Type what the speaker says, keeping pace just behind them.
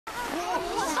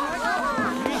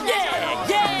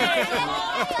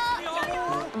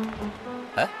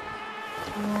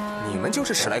你们就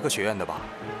是史莱克学院的吧？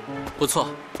不错，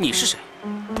你是谁？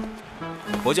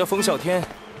我叫风啸天，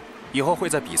以后会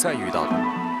在比赛遇到的，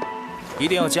一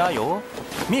定要加油哦！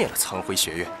灭了苍辉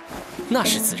学院，那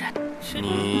是自然。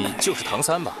你就是唐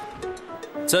三吧？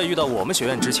在遇到我们学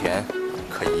院之前，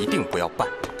可一定不要败。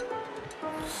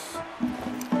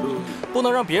 不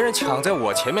能让别人抢在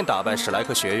我前面打败史莱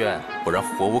克学院，不然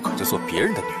活我可就做别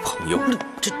人的女朋友。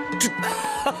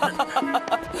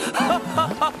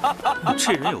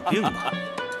这人有病吧？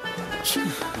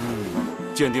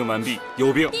鉴定完毕，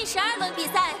有病。第12轮比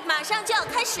赛马上就要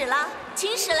开始了，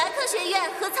请史莱克学院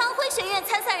和苍辉学院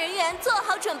参赛人员做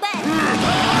好准备。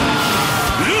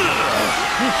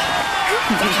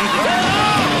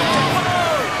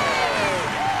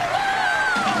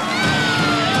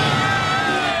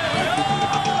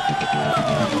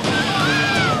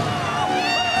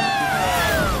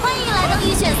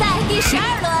预选赛第12轮，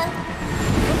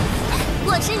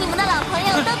我是你们的老朋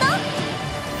友兜兜。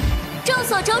众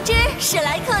所周知，史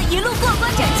莱克一路过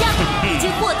关斩将，已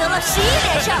经获得了11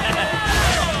连胜，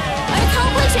而苍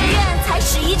辉学院才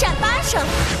11战8胜。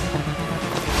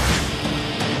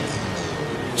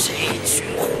这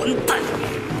群混蛋！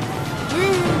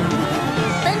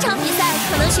本场比赛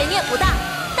可能悬念不大，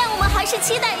但我们还是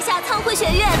期待一下苍辉学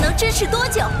院能支持多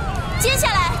久。 接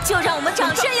下来就让我们掌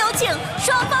声有请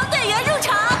双方队员入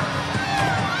场。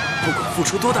不管付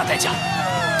出多大代价，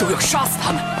都要杀死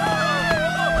他们。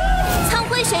苍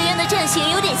辉学院的阵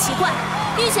型有点奇怪，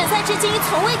预选赛至今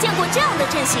从未见过这样的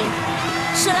阵型。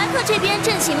史莱克这边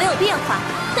阵型没有变化，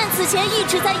但此前一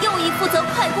直在右翼负责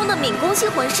快攻的敏攻系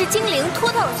魂师精灵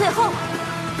拖到了最后。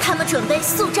他们准备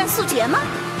速战速决吗？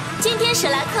今天史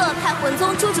莱克派魂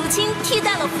宗朱竹清替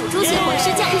代了辅助系魂师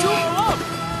绛珠。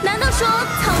 难道说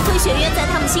苍辉学院在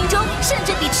他们心中甚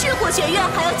至比赤火学院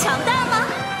还要强大吗？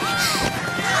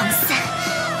唐三，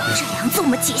这梁子我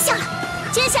们结下了。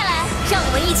接下来，让我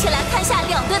们一起来看下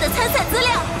两队的参赛资料。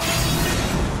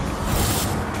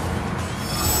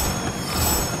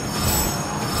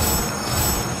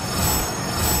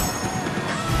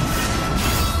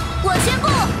我宣布，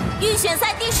预选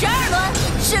赛第12轮，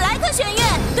史莱克学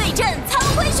院对阵苍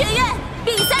辉学院，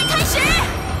比赛开始。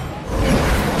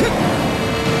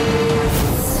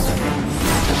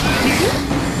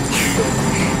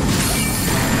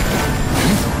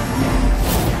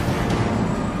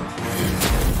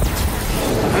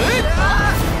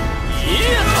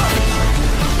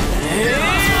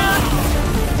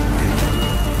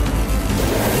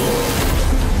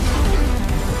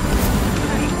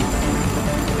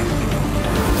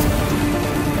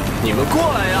 你们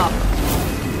过来呀！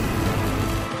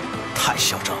太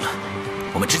嚣张了，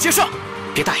我们直接上，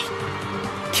别大意，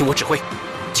听我指挥，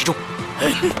集中。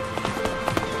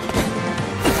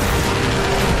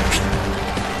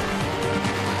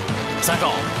三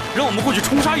少，让我们过去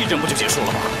冲杀一阵不就结束了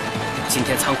吗？今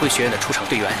天苍辉学院的出场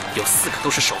队员有4个都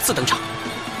是首次登场，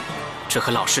这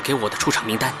和老师给我的出场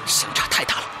名单相差太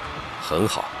大了。很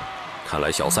好，看来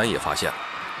小三也发现了。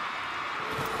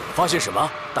发现什么，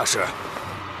大师？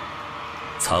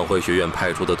 苍辉学院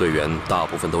派出的队员大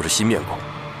部分都是新面孔，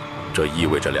这意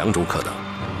味着2种可能：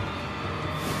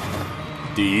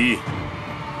第一，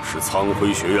是苍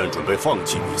辉学院准备放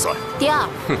弃比赛；第二，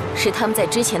是他们在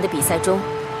之前的比赛中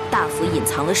大幅隐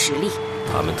藏了实力。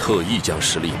他们特意将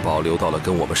实力保留到了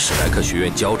跟我们史莱克学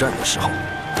院交战的时候。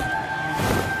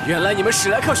原来你们史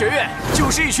莱克学院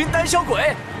就是一群胆小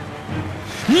鬼！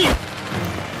你，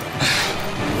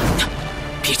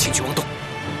别轻举妄动。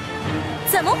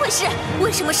 怎么回事？为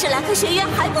什么史莱克学院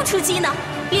还不出击呢？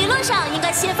理论上应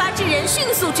该先发制人，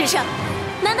迅速制胜。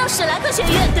难道史莱克学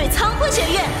院对苍辉学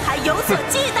院还有所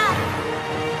忌惮？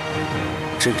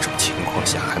这种情况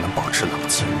下还能保持冷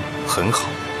静，很好。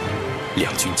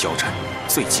两军交战，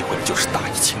最忌讳的就是大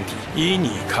意轻敌。依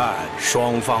你看，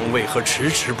双方为何迟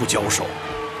迟不交手？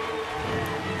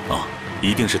啊，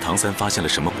一定是唐三发现了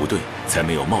什么不对，才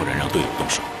没有贸然让队友动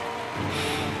手。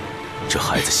这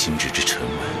孩子心智之沉稳。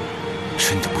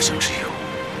 真的不像只有。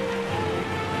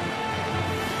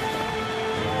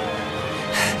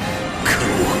可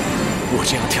恶！我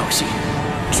这样挑衅，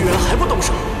居然还不动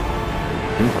手！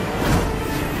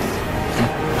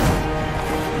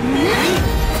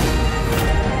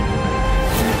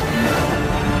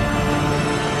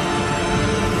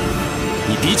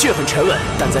你的确很沉稳，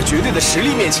但在绝对的实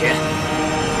力面前，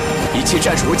一切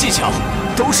战术和技巧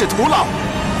都是徒劳。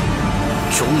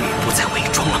终于不再伪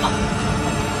装了吗？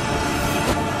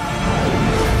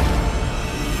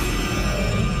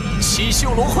 七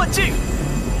秀龙幻境，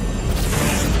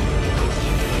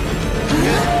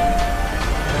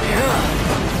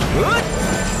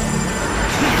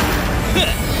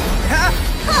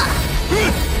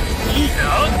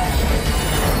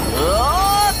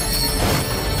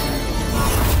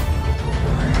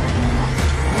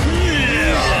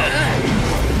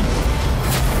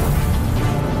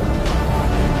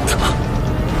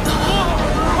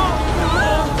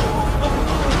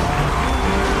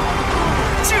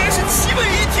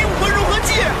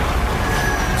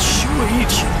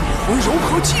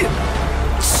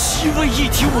七位一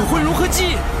体武魂融合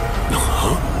技！啊！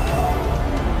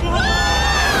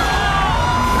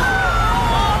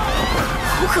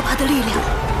好可怕的力量！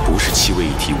不是七位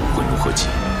一体武魂融合技，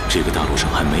这个大陆上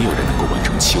还没有人能够完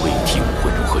成七位一体武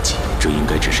魂融合技，这应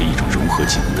该只是一种融合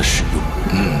技能的使用。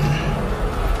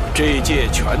这届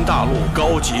全大陆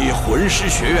高级魂师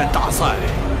学院大赛，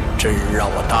真让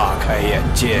我大开眼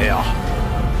界呀！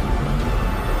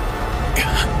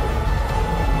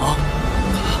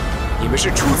你们是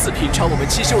初次品尝我们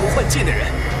七修罗幻境的人，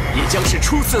也将是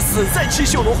初次死在七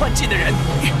修罗幻境的人。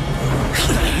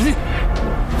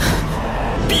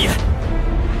闭眼！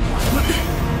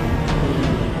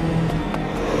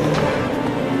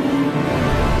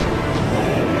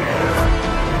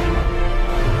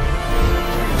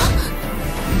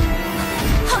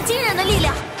好惊人的力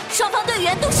量，双方队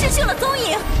员都失去了踪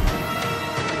影。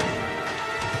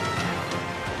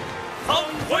苍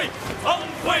辉，苍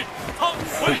辉，苍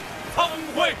辉！苍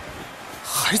辉，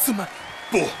孩子们，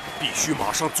不，必须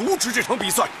马上阻止这场比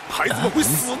赛，孩子们会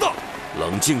死的。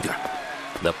冷静点，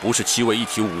那不是七位一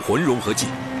体武魂融合技，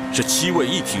是七位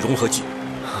一体融合技。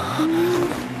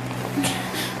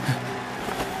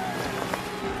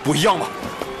不一样吗？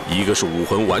一个是武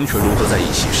魂完全融合在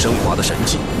一起升华的神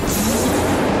技，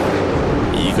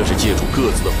一个是借助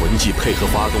各自的魂技配合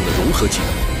发动的融合技能，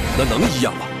那能一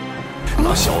样吗？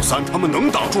那小三他们能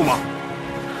挡住吗？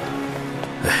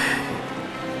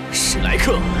史莱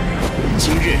克，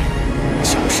今日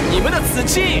就是你们的死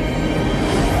期！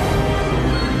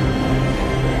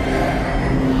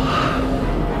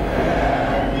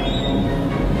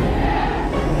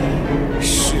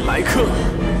史莱克，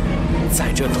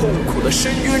在这痛苦的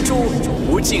深渊中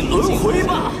无尽轮回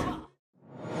吧！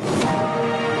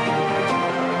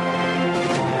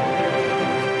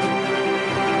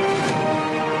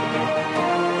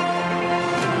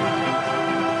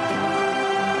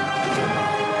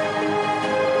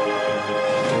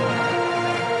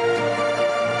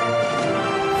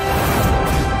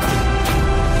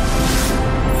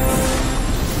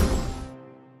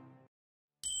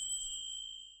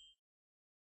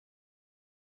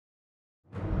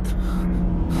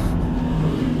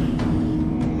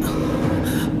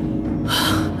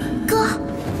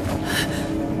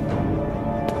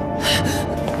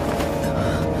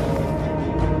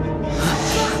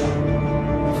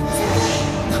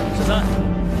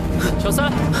小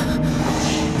三，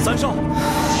三少，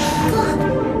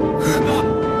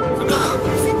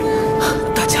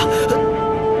大家，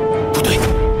不对，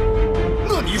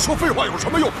那你说废话有什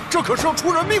么用？这可是要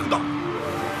出人命的。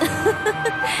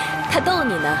他逗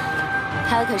你呢，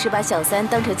他可是把小三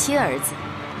当成亲儿子，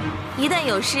一旦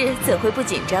有事怎会不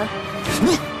紧张？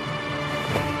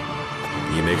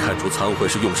你没看出苍辉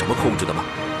是用什么控制的吗？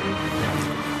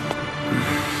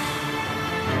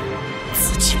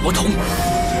紫极魔瞳。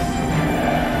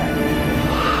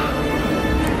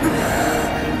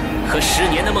和10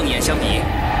年的梦魇相比，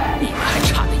你们还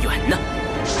差得远呢。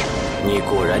你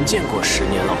果然见过10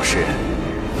年老师，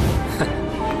哼，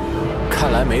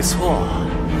看来没错，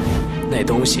那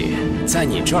东西在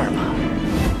你这儿吧？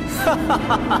哈哈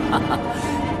哈哈哈！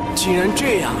竟然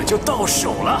这样就到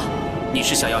手了！你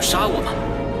是想要杀我吗？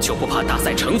就不怕大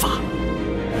赛惩罚？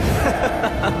哈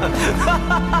哈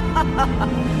哈哈哈！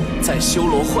在修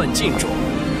罗幻境中，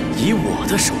以我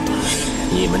的手段，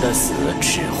你们的死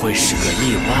只会是个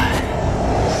意外。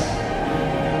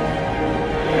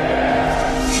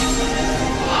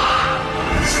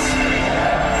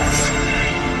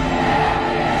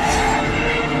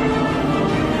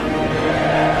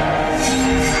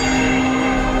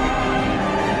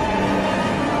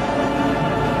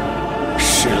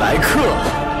史莱克，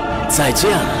再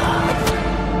见了。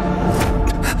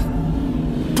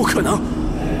不可能！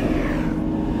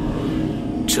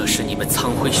这是你们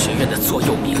苍辉学院的座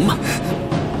右铭吗？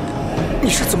你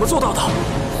是怎么做到的？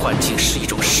幻境是一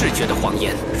种视觉的谎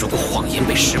言，如果谎言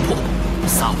被识破，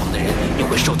撒谎的人又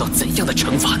会受到怎样的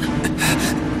惩罚呢？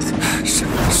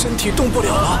身体动不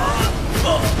了了。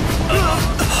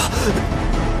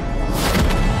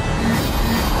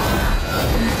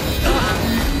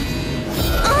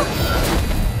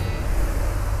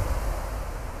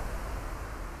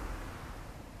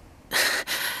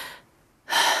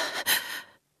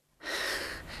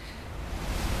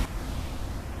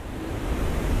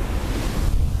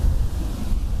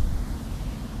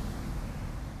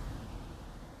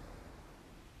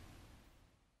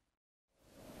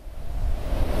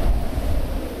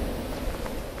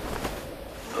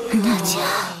大家，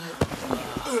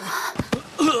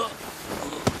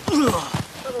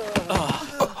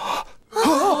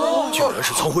竟然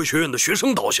是苍辉学院的学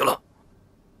生倒下了。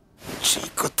这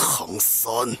个唐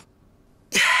三，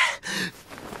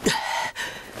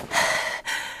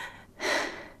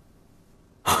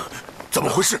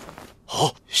么回事？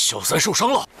哦，小三受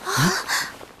伤了。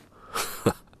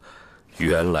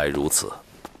原来如此。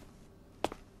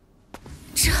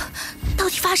这到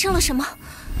底发生了什么？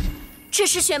这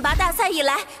是选拔大赛以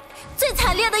来最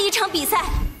惨烈的一场比赛，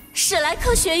史莱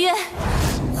克学院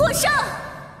获胜。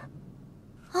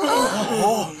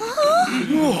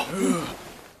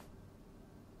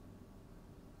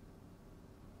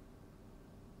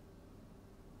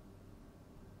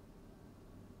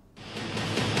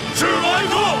史莱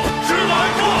克，史莱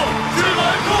克，史莱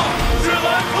克，史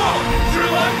莱克，史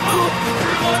莱克，史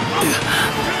莱克，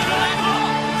史莱克，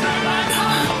史莱克。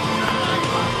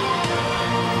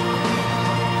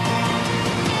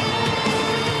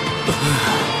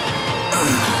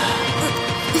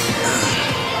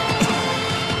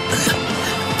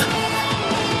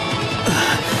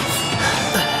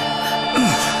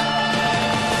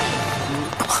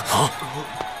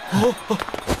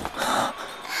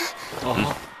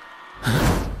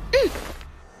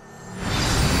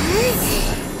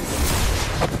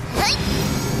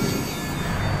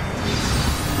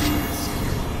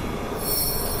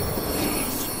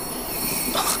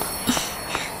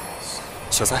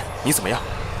小三，你怎么样？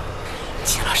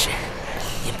秦老师，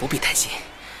您不必担心，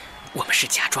我们是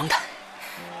假装的。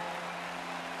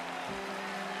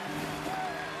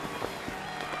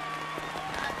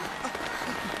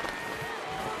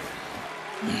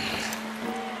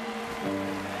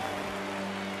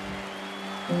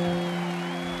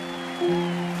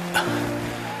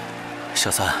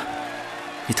小三，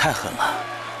你太狠了，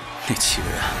那7个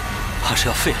人怕是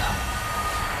要废了。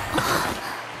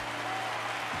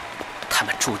他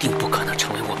们注定不可能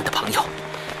成为我们的朋友，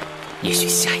也许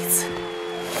下一次，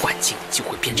幻境就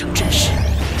会变成真实。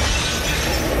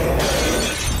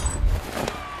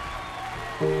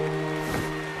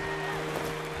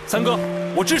三哥，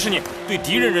我支持你，对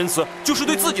敌人仁慈就是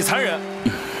对自己残忍。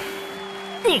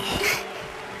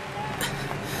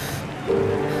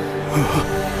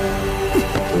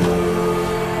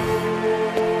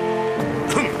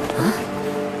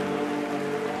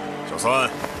小三，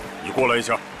你过来一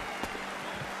下。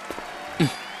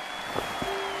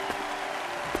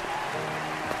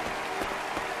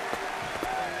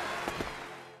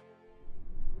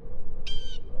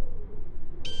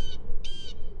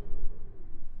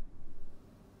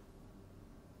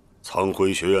苍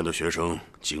辉学院的学生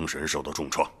精神受到重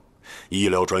创，医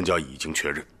疗专家已经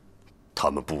确认，他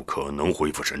们不可能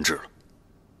恢复神智了。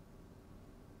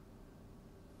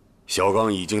小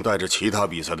刚已经带着其他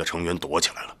比赛的成员躲起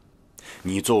来了。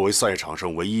你作为赛场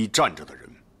上唯一站着的人，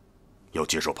要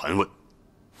接受盘问。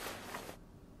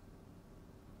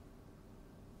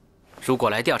如果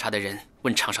来调查的人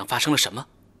问场上发生了什么，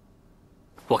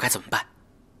我该怎么办？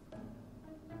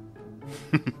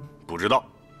不知道。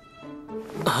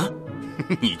啊？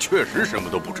你确实什么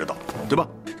都不知道，对吧？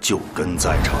就跟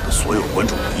在场的所有观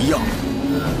众一样，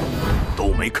都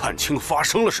没看清发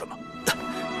生了什么。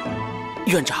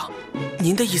院长，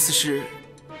您的意思是？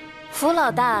福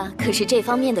老大可是这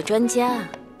方面的专家。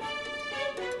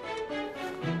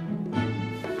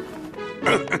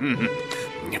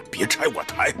你别拆我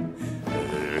台。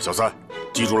小三，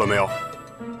记住了没有？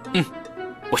嗯，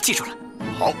我记住了。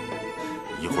好，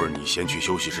一会儿你先去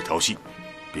休息室调息，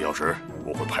必要时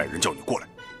我会派人叫你过来。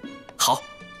好。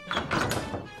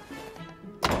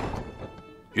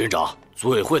院长，组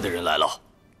委会的人来了。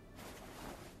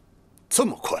这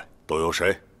么快？都有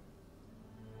谁？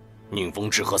宁风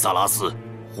致和萨拉斯、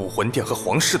武魂殿和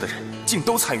皇室的人竟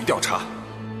都参与调查。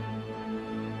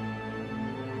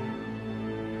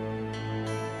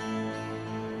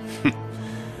哼，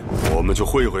我们去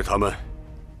会会他们。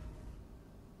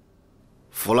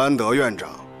弗兰德院长，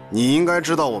你应该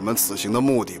知道我们此行的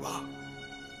目的吧？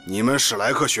你们史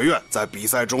莱克学院在比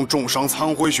赛中重伤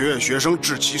苍辉学院学生，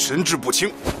致其神志不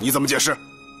清，你怎么解释？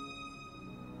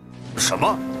什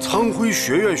么？苍辉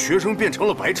学院学生变成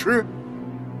了白痴？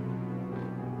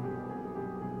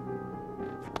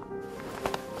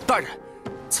大人，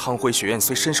苍辉学院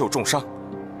虽身受重伤，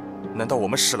难道我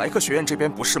们史莱克学院这边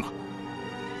不是吗？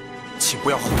请不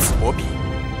要厚此薄彼。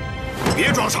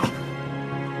别装傻！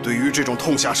对于这种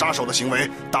痛下杀手的行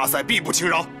为，大赛必不轻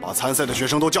饶。把参赛的学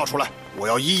生都叫出来，我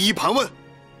要一一盘问。